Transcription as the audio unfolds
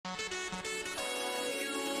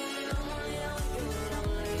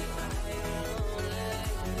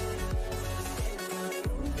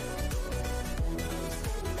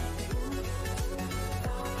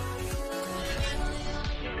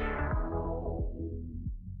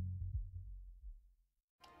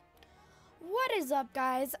is up,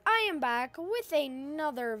 guys? I am back with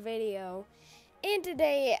another video, and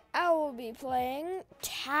today I will be playing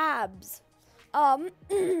Tabs.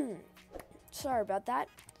 Sorry about that.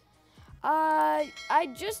 I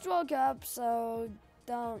just woke up, so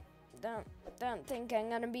don't think I'm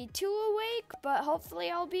gonna be too awake, but hopefully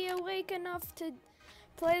I'll be awake enough to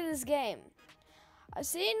play this game. I've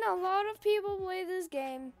seen a lot of people play this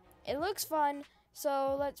game. It looks fun.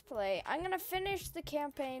 So let's play. I'm going to finish the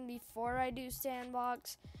campaign before I do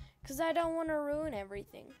sandbox because I don't want to ruin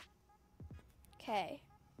everything. Okay.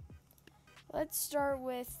 Let's start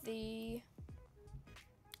with the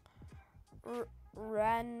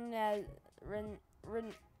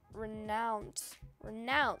renounce.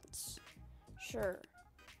 Sure.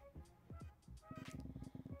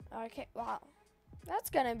 Okay, wow. That's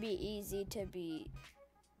going to be easy to beat.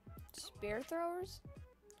 Spear throwers?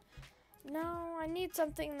 No, I need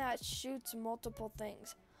something that shoots multiple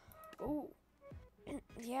things. Ooh,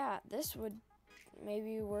 yeah, this would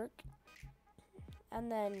maybe work.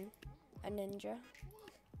 And then a ninja.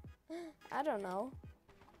 I don't know.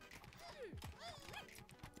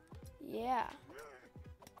 Yeah.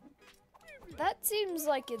 That seems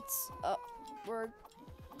like it's, we're,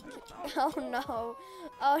 oh no.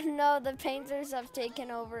 Oh no, the painters have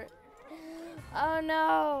taken over. Oh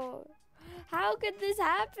no. How could this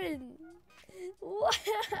happen? What?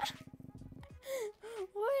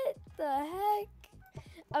 What the heck?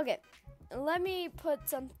 Okay, let me put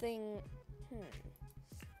something.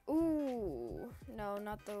 Ooh, no,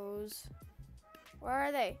 not those. Where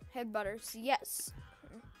are they? Headbutters. Yes.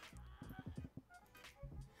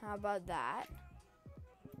 How about that?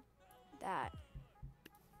 That.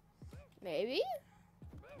 Maybe?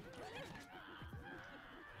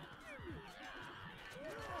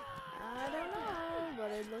 I don't know,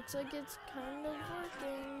 but it looks like it's kind of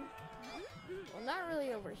working. Well, not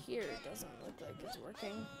really over here. It doesn't look like it's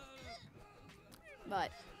working.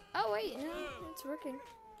 But, oh wait, no, it's working.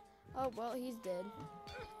 Oh, well, he's dead.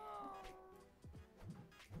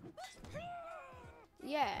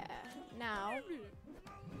 Yeah, now,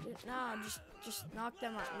 just knock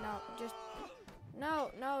them out.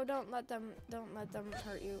 No, don't let them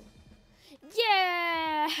hurt you.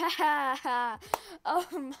 Yeah! Oh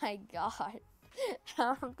my god.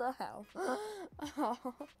 How the hell? Oh.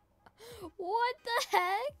 What the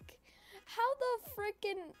heck? How the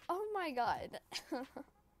frickin', oh my god.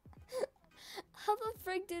 How the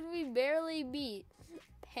frick did we barely beat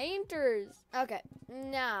painters? Okay,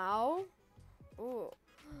 now, ooh,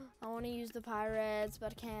 I want to use the pirates,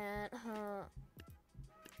 but I can't, huh?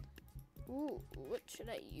 Ooh, what should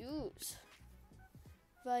I use?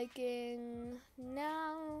 Viking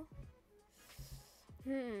now.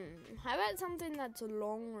 How about something that's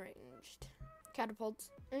long ranged? Catapults.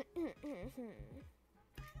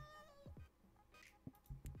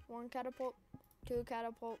 One catapult, two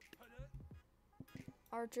catapult.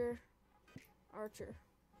 Archer.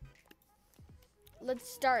 Let's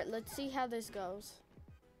start. Let's see how this goes.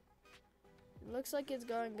 It looks like it's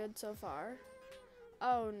going good so far.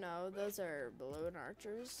 Oh no, those are balloon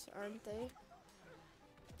archers, aren't they?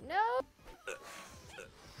 No!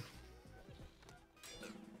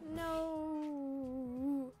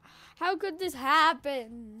 No! How could this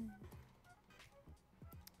happen?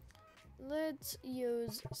 Let's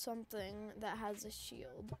use something that has a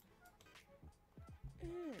shield.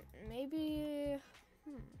 Maybe...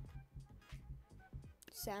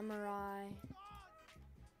 Samurai.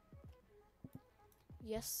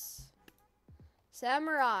 Yes.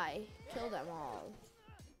 Samurai! Kill them all.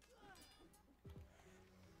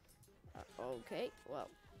 Okay, well.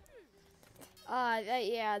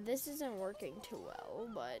 Yeah, this isn't working too well,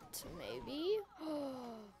 but maybe.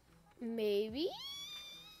 Maybe?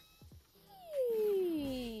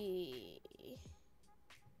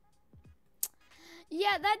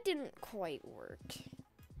 Yeah, that didn't quite work.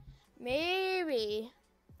 Maybe.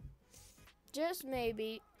 Just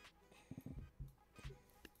maybe.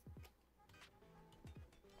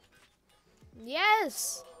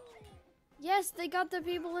 Yes! Yes, they got the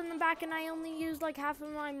people in the back and I only used like half of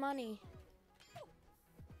my money.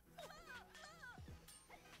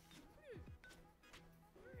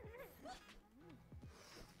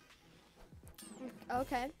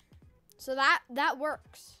 Okay. So that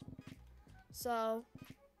works. So,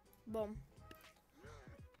 boom.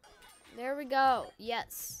 There we go.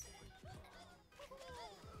 Yes.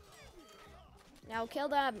 Now kill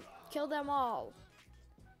them. Kill them all.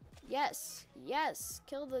 Yes, yes,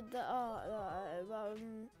 kill the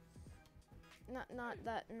not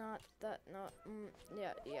that,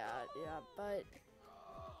 but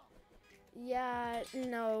Yeah,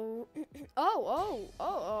 no. Oh.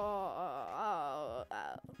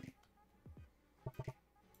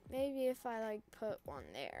 Maybe if I like put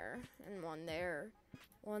one there and one there,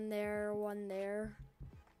 one there,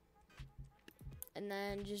 and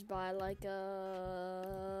then just buy like a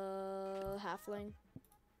halfling.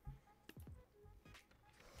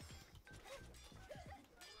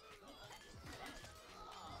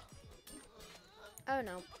 Oh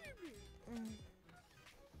no.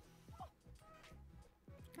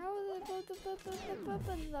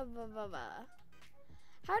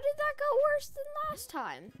 How did that go worse than last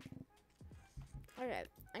time? Okay,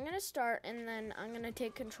 I'm gonna start and then I'm gonna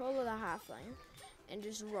take control of the halfling and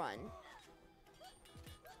just run.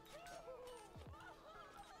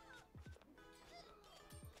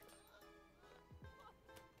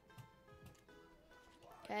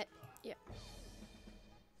 Okay, yeah.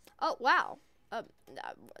 Oh, wow. Huh?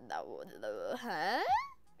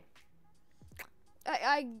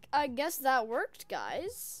 I guess that worked,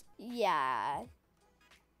 guys. Yeah.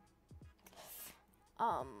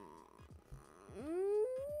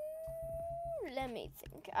 Let me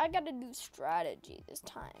think. I gotta do strategy this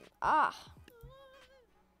time. Ah.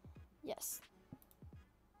 Yes.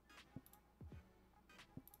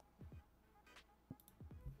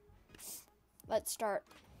 Let's start.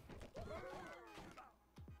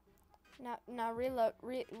 Now reload,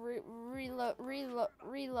 reload.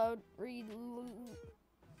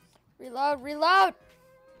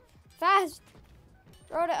 Fast.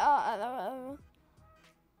 Throw it. Oh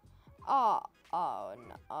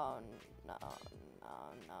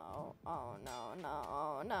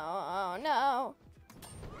no.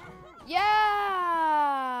 Yeah.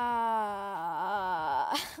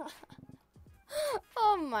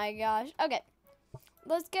 Oh my gosh. Okay.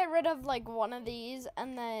 Let's get rid of like one of these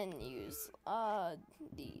and then use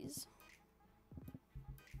these.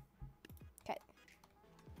 Okay.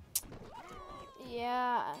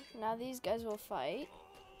 Yeah. Now these guys will fight.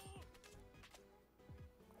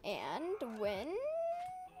 And win.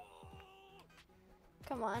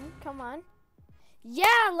 Come on.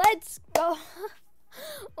 Yeah, let's go.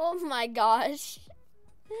 Oh my gosh.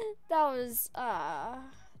 That was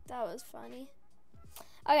funny.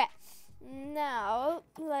 Okay. Now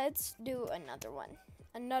let's do another one.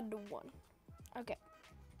 Okay.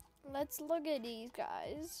 Let's look at these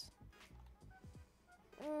guys.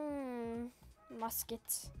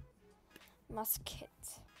 Musket.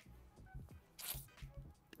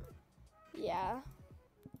 Yeah.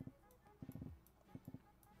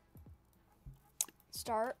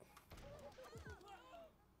 Start.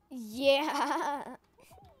 Yeah.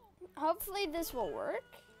 Hopefully this will work.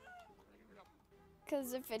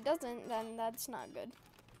 Because if it doesn't, then that's not good.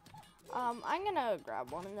 I'm gonna grab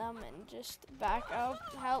one of them and just back up.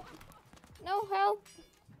 Help. No, help.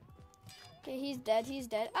 Okay, he's dead.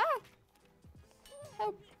 Ah!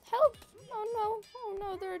 Help. Oh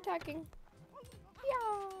no, they're attacking.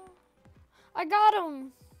 Yeah. I got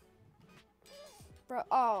him.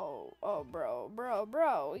 Bro,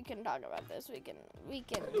 bro. We can talk about this. We can.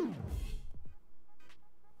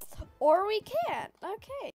 Or we can't.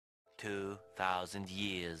 Okay. 2,000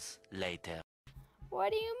 years later.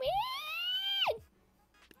 What do you mean?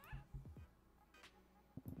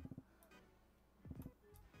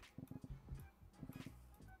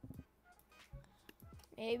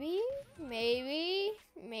 Maybe.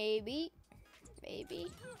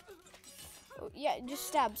 Oh, yeah, just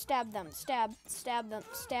stab them. Stab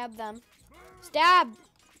them. Stab!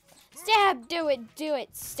 Do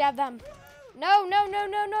it! Stab them! No!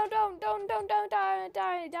 Don't die!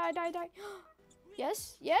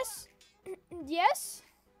 Yes!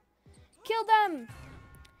 Kill them!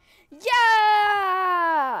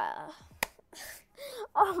 Yeah!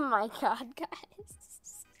 Oh my god, guys.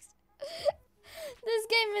 This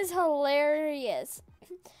game is hilarious.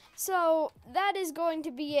 So that is going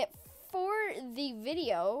to be it for the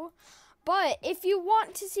video. But if you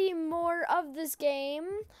want to see more of this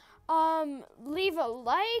game, leave a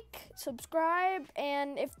like, subscribe,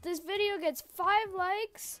 and if this video gets 5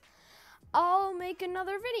 likes, I'll make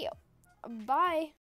another video. Bye.